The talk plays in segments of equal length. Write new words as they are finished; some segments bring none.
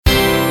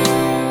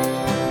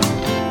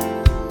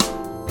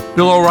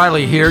Bill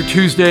O'Reilly here,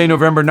 Tuesday,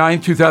 November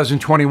 9th,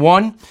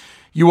 2021.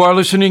 You are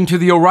listening to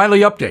the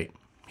O'Reilly Update.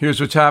 Here's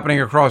what's happening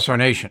across our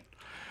nation.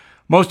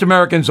 Most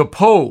Americans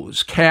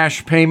oppose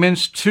cash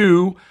payments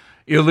to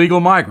illegal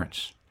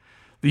migrants.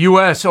 The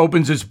U.S.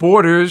 opens its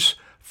borders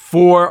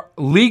for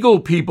legal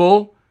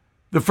people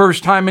the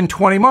first time in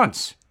 20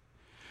 months.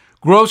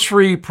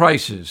 Grocery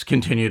prices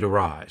continue to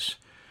rise.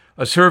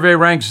 A survey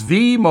ranks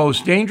the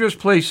most dangerous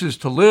places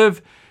to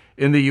live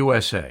in the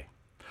USA.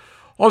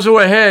 Also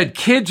ahead,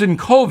 kids and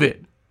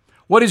COVID.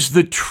 What is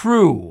the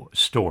true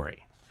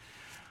story?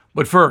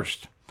 But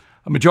first,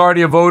 a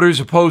majority of voters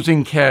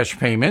opposing cash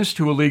payments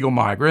to illegal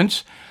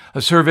migrants.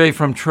 A survey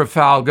from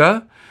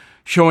Trafalgar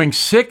showing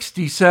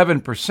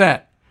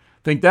 67%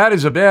 think that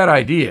is a bad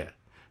idea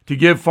to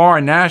give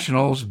foreign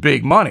nationals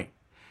big money.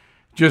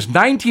 Just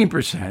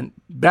 19%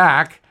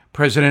 back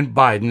President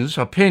Biden's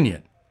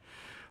opinion.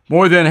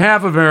 More than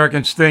half of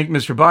Americans think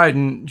Mr.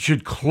 Biden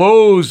should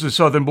close the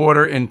southern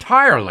border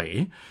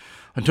entirely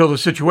until the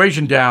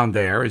situation down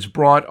there is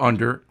brought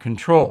under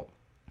control.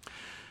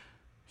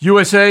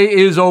 USA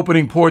is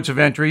opening ports of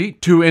entry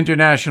to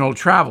international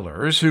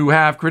travelers who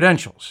have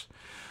credentials.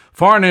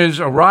 Foreigners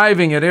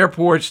arriving at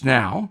airports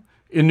now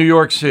in New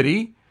York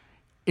City,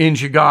 in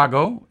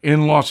Chicago,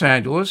 in Los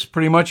Angeles,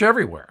 pretty much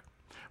everywhere,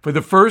 for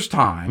the first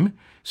time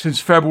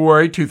since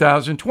February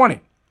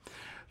 2020.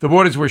 The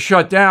borders were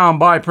shut down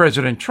by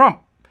President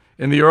Trump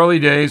in the early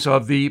days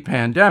of the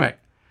pandemic.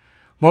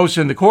 Most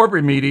in the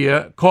corporate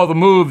media called the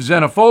move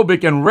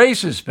xenophobic and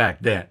racist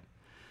back then.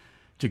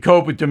 To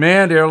cope with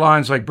demand,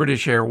 airlines like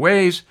British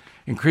Airways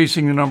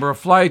increasing the number of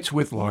flights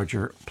with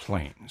larger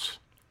planes.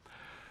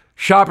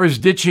 Shoppers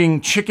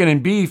ditching chicken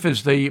and beef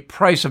as the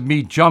price of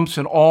meat jumps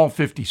in all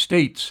 50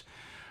 states.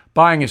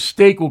 Buying a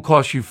steak will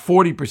cost you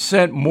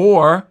 40%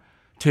 more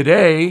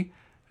today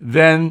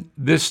than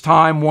this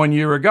time 1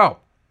 year ago.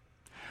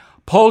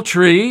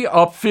 Poultry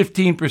up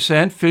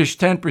 15%, fish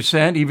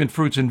 10%, even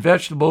fruits and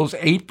vegetables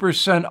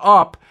 8%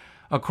 up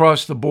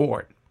across the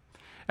board.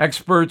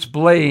 Experts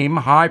blame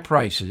high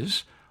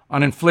prices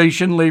on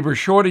inflation, labor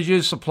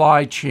shortages,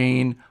 supply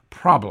chain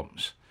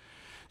problems.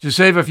 To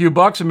save a few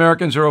bucks,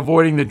 Americans are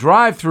avoiding the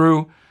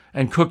drive-thru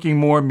and cooking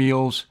more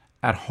meals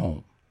at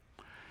home.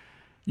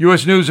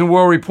 U.S. News and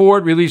World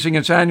Report releasing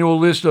its annual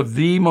list of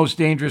the most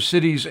dangerous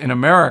cities in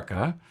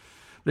America.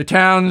 The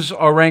towns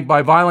are ranked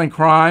by violent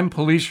crime,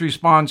 police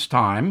response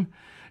time,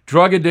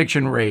 drug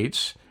addiction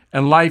rates,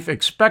 and life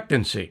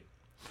expectancy.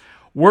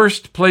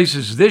 Worst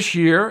places this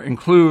year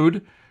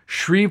include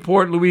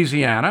Shreveport,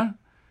 Louisiana,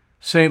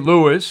 St.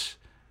 Louis,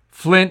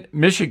 Flint,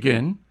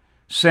 Michigan,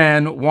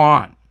 San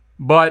Juan.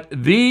 But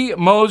the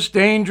most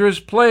dangerous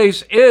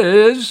place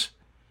is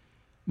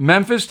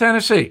Memphis,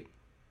 Tennessee.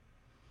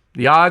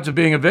 The odds of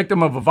being a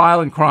victim of a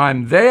violent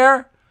crime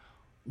there,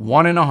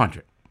 1 in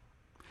 100.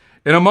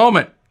 In a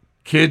moment,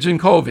 kids and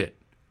COVID,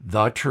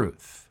 the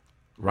truth.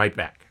 Right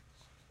back.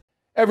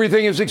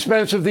 Everything is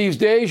expensive these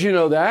days, you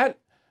know that.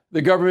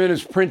 The government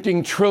is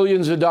printing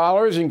trillions of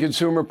dollars and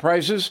consumer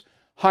prices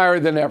higher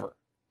than ever.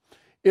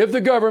 If the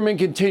government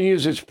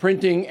continues its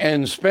printing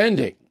and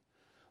spending,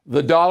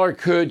 the dollar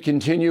could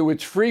continue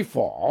its free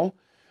fall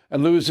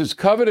and lose its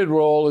coveted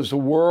role as the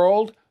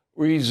world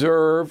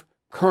reserve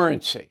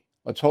currency.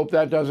 Let's hope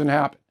that doesn't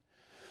happen.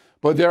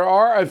 But there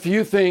are a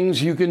few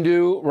things you can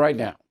do right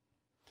now.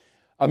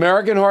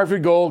 American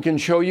Hartford Gold can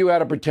show you how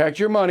to protect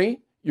your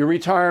money, your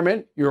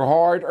retirement, your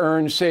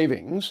hard-earned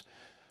savings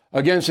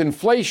against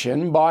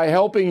inflation by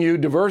helping you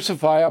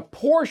diversify a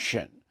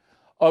portion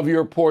of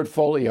your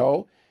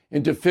portfolio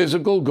into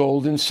physical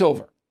gold and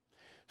silver.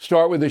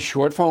 Start with a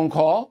short phone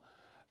call,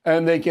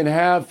 and they can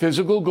have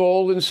physical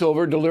gold and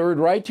silver delivered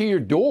right to your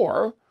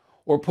door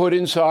or put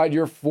inside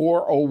your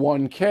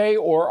 401k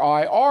or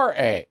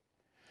IRA.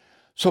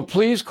 So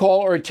please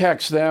call or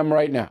text them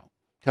right now.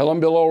 Tell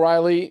them Bill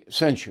O'Reilly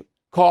sent you.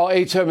 Call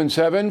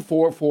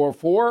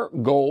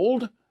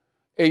 877-444-GOLD,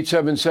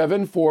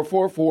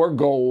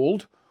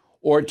 877-444-GOLD,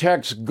 or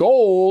text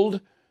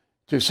GOLD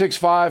to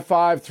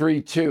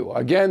 65532.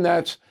 Again,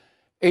 that's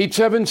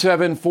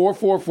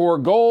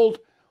 877-444-GOLD,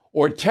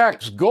 or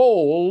text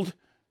GOLD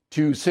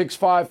to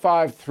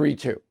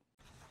 65532.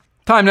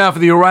 Time now for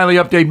the O'Reilly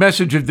Update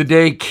message of the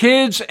day,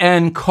 kids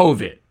and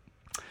COVID.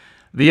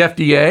 The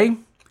FDA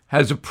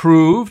has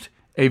approved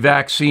a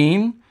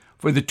vaccine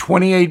for the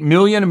 28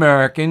 million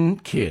American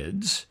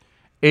kids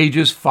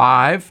ages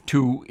 5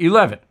 to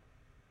 11.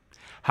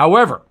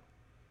 However,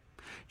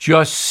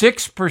 just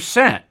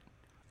 6%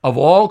 of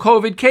all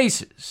COVID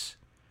cases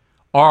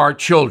are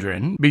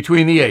children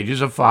between the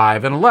ages of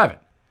 5 and 11.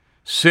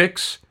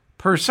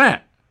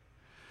 6%.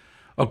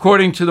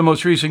 According to the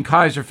most recent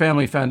Kaiser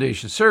Family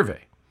Foundation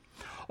survey,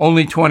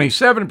 only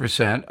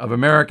 27% of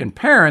American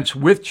parents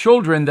with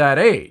children that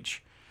age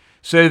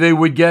say they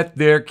would get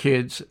their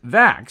kids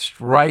vaxxed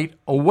right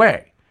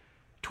away.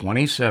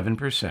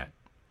 27%.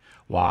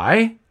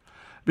 Why?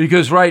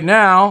 Because right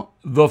now,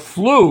 the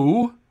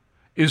flu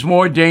is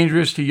more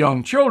dangerous to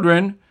young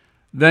children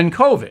than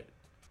COVID.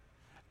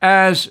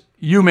 As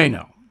you may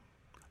know,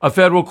 A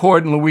federal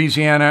court in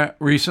Louisiana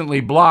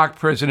recently blocked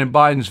President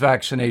Biden's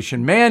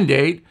vaccination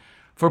mandate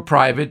for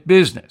private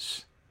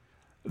business.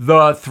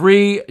 The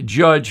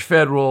 3-judge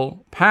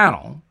federal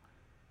panel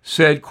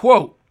said,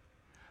 quote,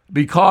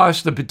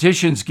 because the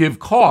petitions give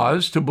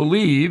cause to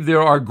believe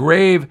there are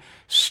grave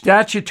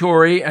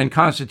statutory and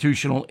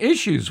constitutional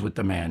issues with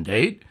the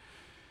mandate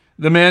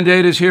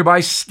is hereby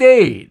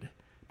stayed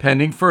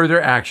pending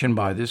further action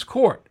by this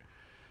court.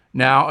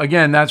 Now,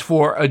 again, that's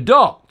for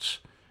adults,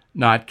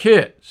 not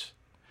kids.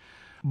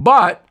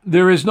 But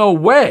there is no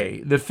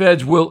way the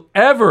feds will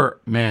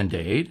ever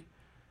mandate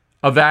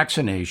a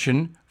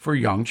vaccination for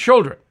young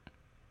children.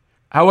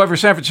 However,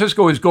 San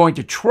Francisco is going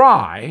to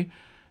try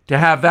to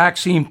have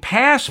vaccine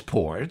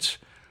passports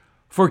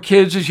for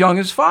kids as young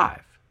as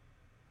 5.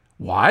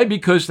 Why?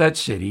 Because that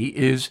city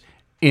is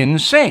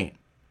insane.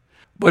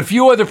 But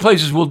few other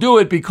places will do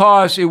it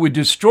because it would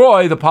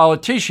destroy the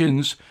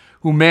politicians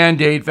who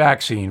mandate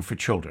vaccine for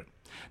children.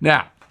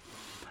 Now,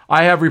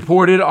 I have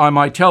reported on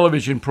my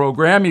television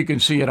program, you can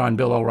see it on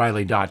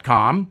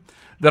BillO'Reilly.com,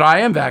 that I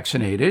am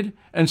vaccinated,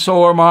 and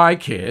so are my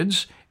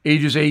kids,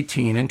 ages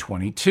 18 and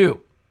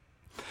 22.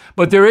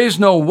 But there is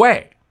no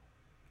way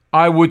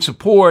I would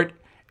support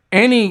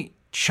any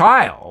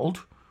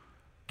child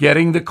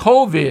getting the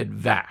COVID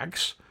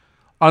vax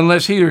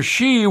unless he or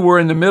she were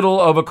in the middle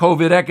of a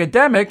COVID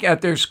epidemic at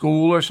their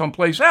school or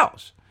someplace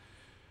else.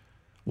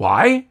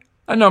 Why?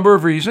 A number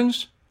of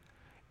reasons.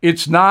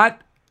 It's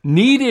not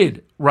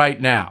needed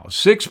right now.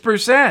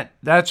 6%,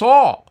 that's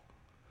all.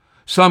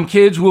 Some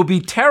kids will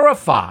be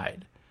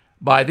terrified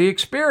by the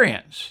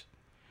experience.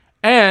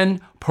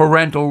 And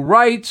parental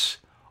rights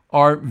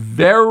are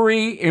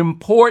very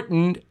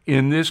important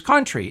in this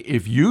country.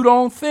 If you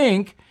don't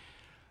think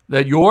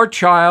that your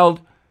child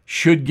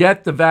should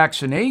get the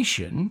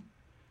vaccination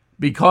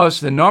because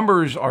the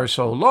numbers are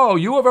so low,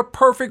 you have a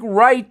perfect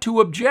right to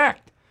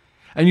object.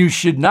 And you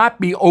should not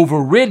be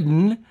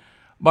overridden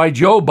by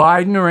Joe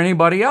Biden or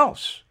anybody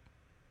else.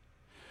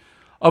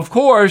 Of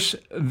course,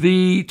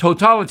 the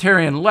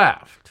totalitarian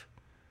left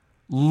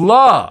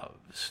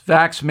loves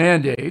vax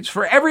mandates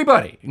for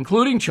everybody,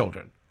 including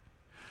children.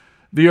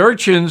 The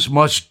urchins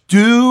must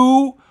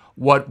do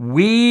what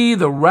we,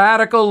 the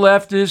radical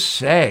leftists,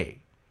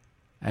 say,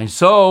 and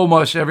so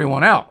must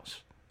everyone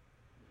else.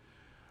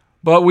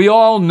 But we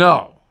all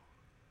know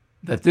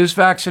that this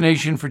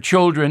vaccination for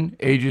children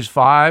ages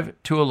 5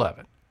 to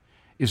 11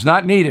 is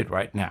not needed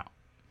right now.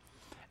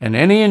 And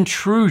any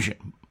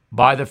intrusion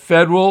by the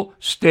federal,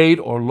 state,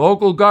 or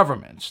local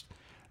governments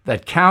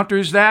that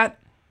counters that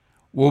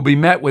will be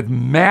met with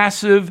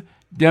massive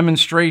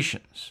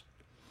demonstrations.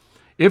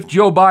 If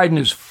Joe Biden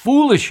is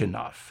foolish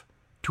enough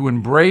to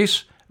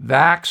embrace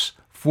vax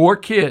for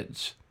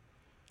kids,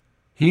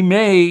 he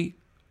may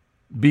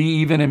be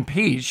even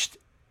impeached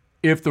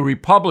if the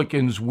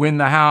Republicans win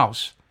the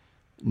House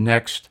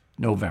next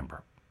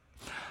November.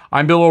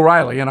 I'm Bill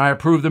O'Reilly, and I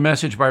approve the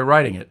message by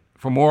writing it.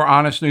 For more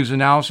honest news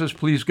analysis,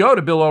 please go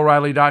to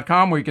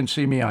BillO'Reilly.com where you can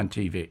see me on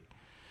TV.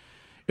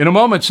 In a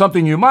moment,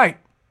 something you might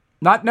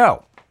not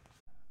know.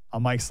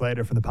 I'm Mike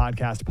Slater from the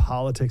podcast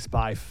Politics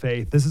by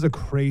Faith. This is a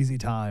crazy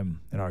time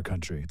in our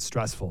country. It's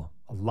stressful,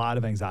 a lot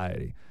of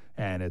anxiety,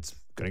 and it's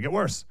going to get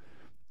worse.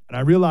 And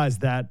I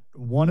realized that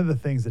one of the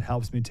things that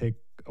helps me take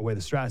away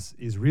the stress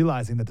is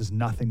realizing that there's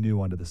nothing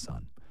new under the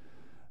sun.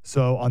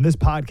 So on this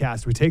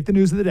podcast, we take the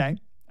news of the day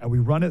and we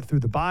run it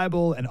through the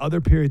Bible and other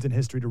periods in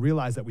history to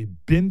realize that we've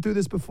been through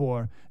this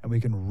before and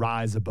we can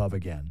rise above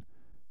again.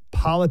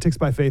 Politics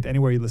by Faith,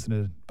 anywhere you listen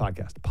to the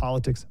podcast.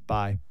 Politics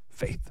by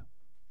Faith.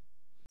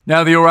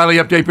 Now, the O'Reilly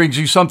Update brings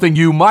you something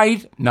you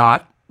might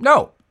not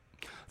know.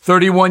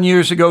 31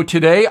 years ago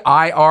today,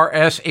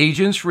 IRS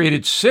agents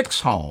raided 6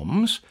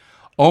 homes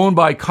owned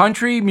by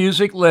country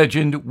music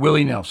legend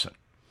Willie Nelson.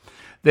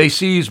 They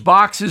seized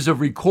boxes of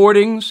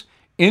recordings,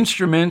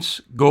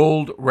 instruments,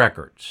 gold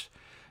records.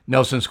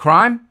 Nelson's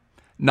crime?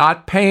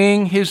 Not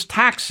paying his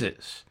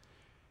taxes.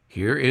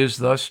 Here is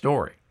the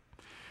story.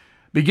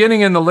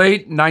 Beginning in the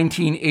late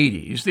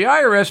 1980s, the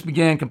IRS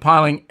began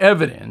compiling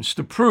evidence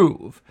to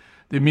prove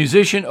the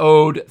musician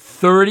owed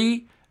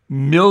 $30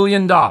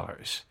 million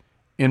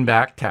in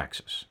back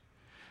taxes.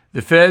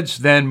 The feds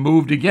then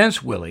moved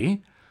against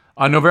Willie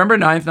on November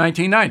 9,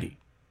 1990,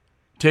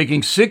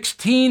 taking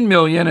 $16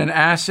 million in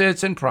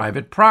assets and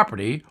private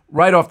property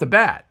right off the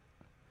bat.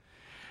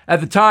 At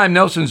the time,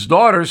 Nelson's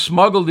daughter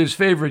smuggled his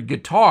favorite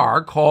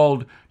guitar,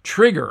 called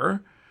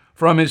Trigger,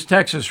 from his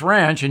Texas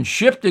ranch and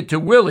shipped it to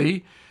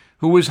Willie,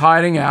 who was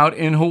hiding out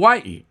in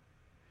Hawaii.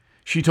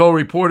 She told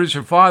reporters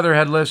her father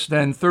had less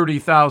than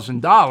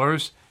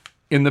 $30,000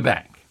 in the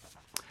bank.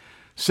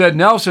 Said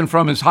Nelson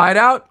from his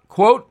hideout,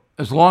 quote,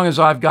 "As long as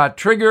I've got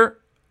Trigger,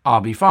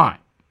 I'll be fine."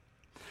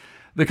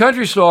 The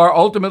country star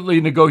ultimately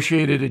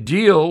negotiated a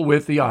deal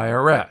with the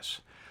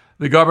IRS.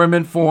 The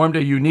government formed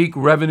a unique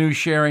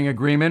revenue-sharing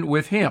agreement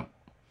with him.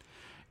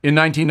 In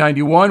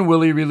 1991,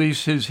 Willie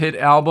released his hit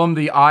album,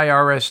 The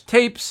IRS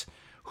Tapes,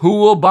 Who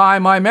Will Buy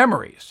My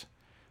Memories?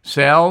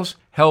 Sales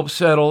helped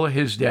settle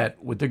his debt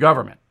with the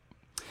government.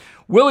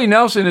 Willie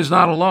Nelson is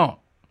not alone.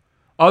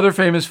 Other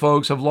famous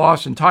folks have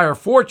lost entire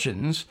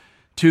fortunes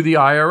to the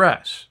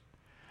IRS.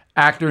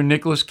 Actor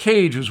Nicolas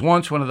Cage was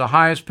once one of the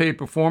highest paid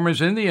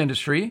performers in the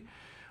industry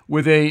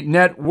with a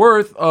net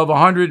worth of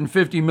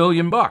 $150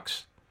 million.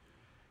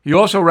 He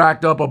also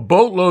racked up a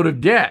boatload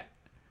of debt,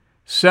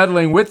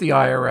 settling with the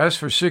IRS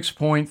for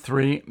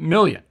 $6.3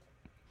 million.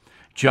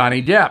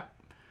 Johnny Depp,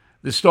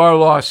 the star,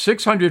 lost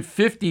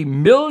 $650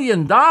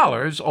 million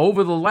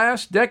over the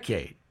last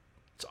decade.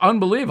 It's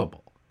unbelievable.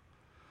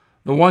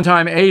 The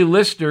one-time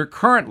A-lister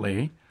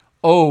currently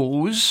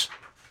owes,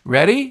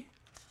 ready,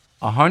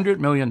 $100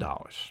 million.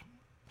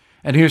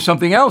 And here's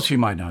something else you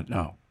might not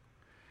know.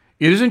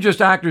 It isn't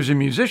just actors and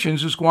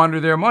musicians who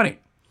squander their money.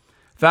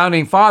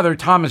 Founding father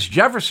Thomas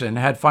Jefferson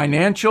had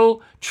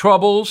financial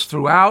troubles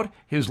throughout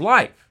his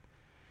life.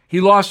 He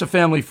lost a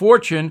family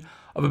fortune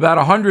of about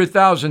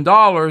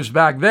 $100,000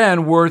 back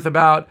then, worth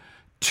about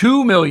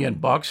 $2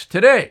 million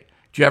today.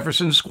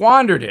 Jefferson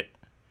squandered it.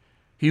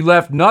 He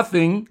left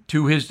nothing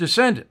to his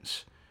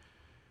descendants.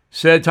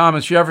 Said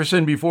Thomas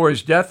Jefferson before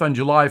his death on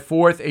July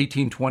 4th,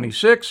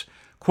 1826,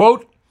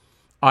 quote,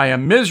 "I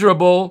am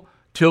miserable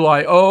till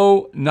I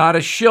owe not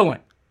a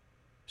shilling."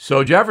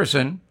 So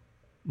Jefferson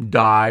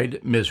died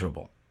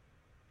miserable.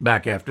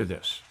 Back after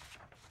this.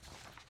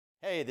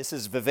 Hey, this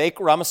is Vivek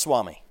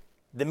Ramaswamy.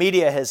 The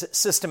media has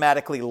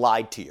systematically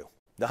lied to you.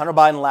 The Hunter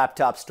Biden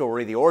laptop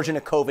story, the origin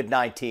of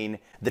COVID-19,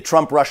 the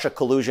Trump-Russia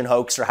collusion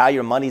hoax, or how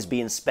your money's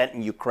being spent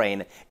in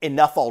Ukraine.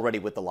 Enough already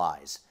with the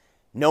lies.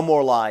 No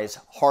more lies,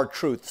 hard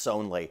truths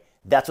only.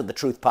 That's what the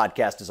Truth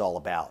Podcast is all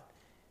about.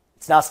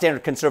 It's not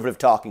standard conservative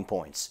talking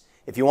points.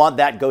 If you want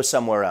that, go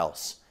somewhere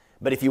else.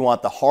 But if you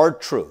want the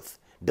hard truth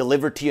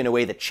delivered to you in a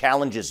way that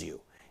challenges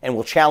you and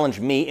will challenge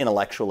me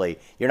intellectually,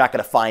 you're not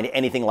going to find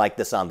anything like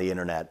this on the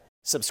internet.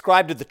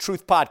 Subscribe to the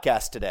Truth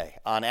Podcast today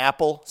on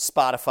Apple,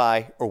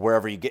 Spotify, or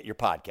wherever you get your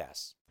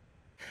podcasts.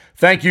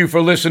 Thank you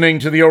for listening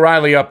to the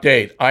O'Reilly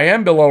Update. I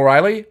am Bill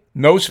O'Reilly.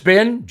 No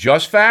spin,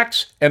 just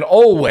facts, and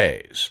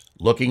always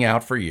looking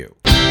out for you.